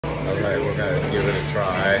Alright, we're going to give it a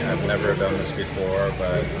try. I've never done this before,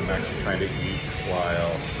 but I'm actually trying to eat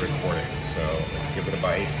while recording. So, give it a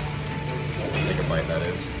bite. Take a bite, that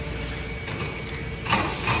is.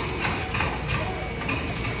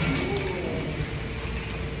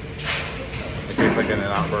 It tastes like an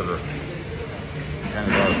In-N-Out burger. It kind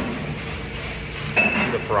of does.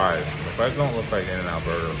 The fries. The fries don't look like In-N-Out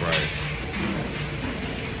burger fries.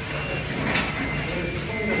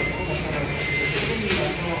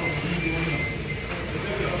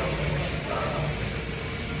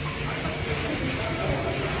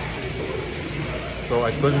 So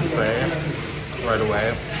I couldn't say right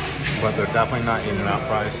away, but they're definitely not In-N-Out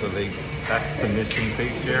fries. So that's the missing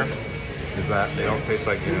piece here, is that they don't taste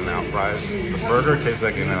like In-N-Out fries. The burger tastes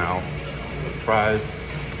like In-N-Out. Fries,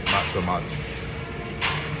 not so much.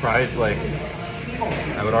 Fries, like,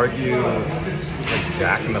 I would argue like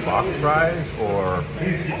Jack in the Box fries or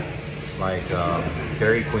like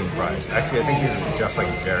Dairy Queen fries. Actually, I think these are just like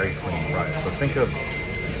Dairy Queen fries. So think of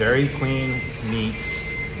Dairy Queen meets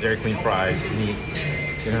Dairy Queen fries meets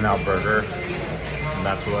In-N-Out burger, and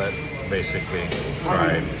that's what basically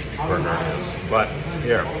fried burger is. But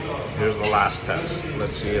here's the last test.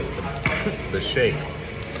 Let's see if the shake.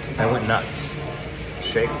 I went nuts.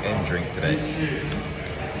 Shake and drink today.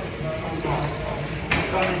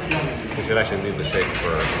 We should actually leave the shake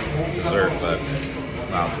for dessert, but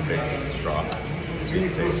now it's a big straw. Let's see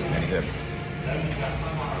if it tastes any good.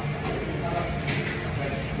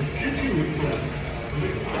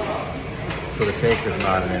 So the shake is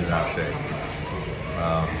not an In-N-Out shake.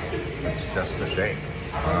 It's just a shake.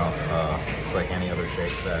 It's like any other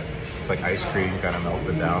shake it's like ice cream kind of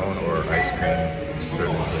melted down or ice cream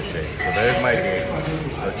turned into a shake. So there's my gauge.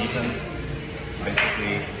 So Ethan,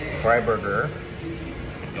 basically, Fry Burger.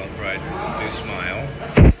 Don't cry, do smile.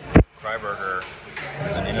 Fry Burger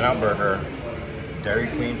is an In-N-Out burger, Dairy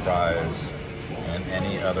Queen fries, and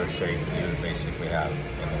any other shake you would basically have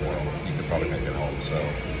in the world. You could probably make it home. So,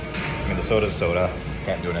 I mean, the soda's soda.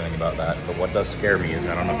 Can't do anything about that. But what does scare me is,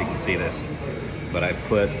 I don't know if you can see this, but I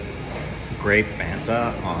put grape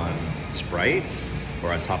Fanta on Sprite,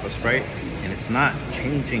 or on top of Sprite, and it's not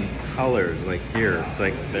changing colors like here. It's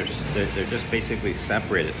like they're just basically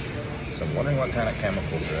separated. So I'm wondering what kind of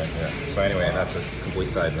chemicals are in here. So anyway, that's a complete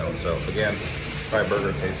side note. So again, Fry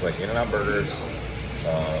Burger tastes like In-N-Out burgers.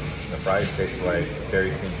 The fries taste like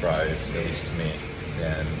Dairy Queen fries, at least to me.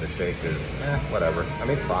 And the shake is, whatever. I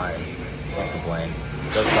mean, it's fine. Can't complain.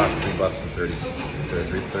 It does cost $3 and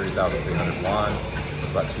 30,300 won.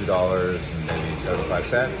 It's about $2 and maybe 75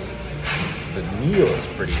 cents. The meal is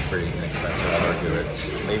pretty inexpensive. I'd argue it's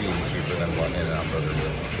maybe even cheaper than what In-N-Out burger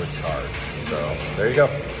would charge. So there you go.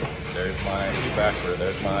 There's my feedback, or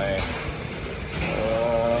there's my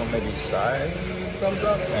maybe side thumbs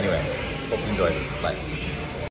up. Anyway, hope you enjoyed. Bye.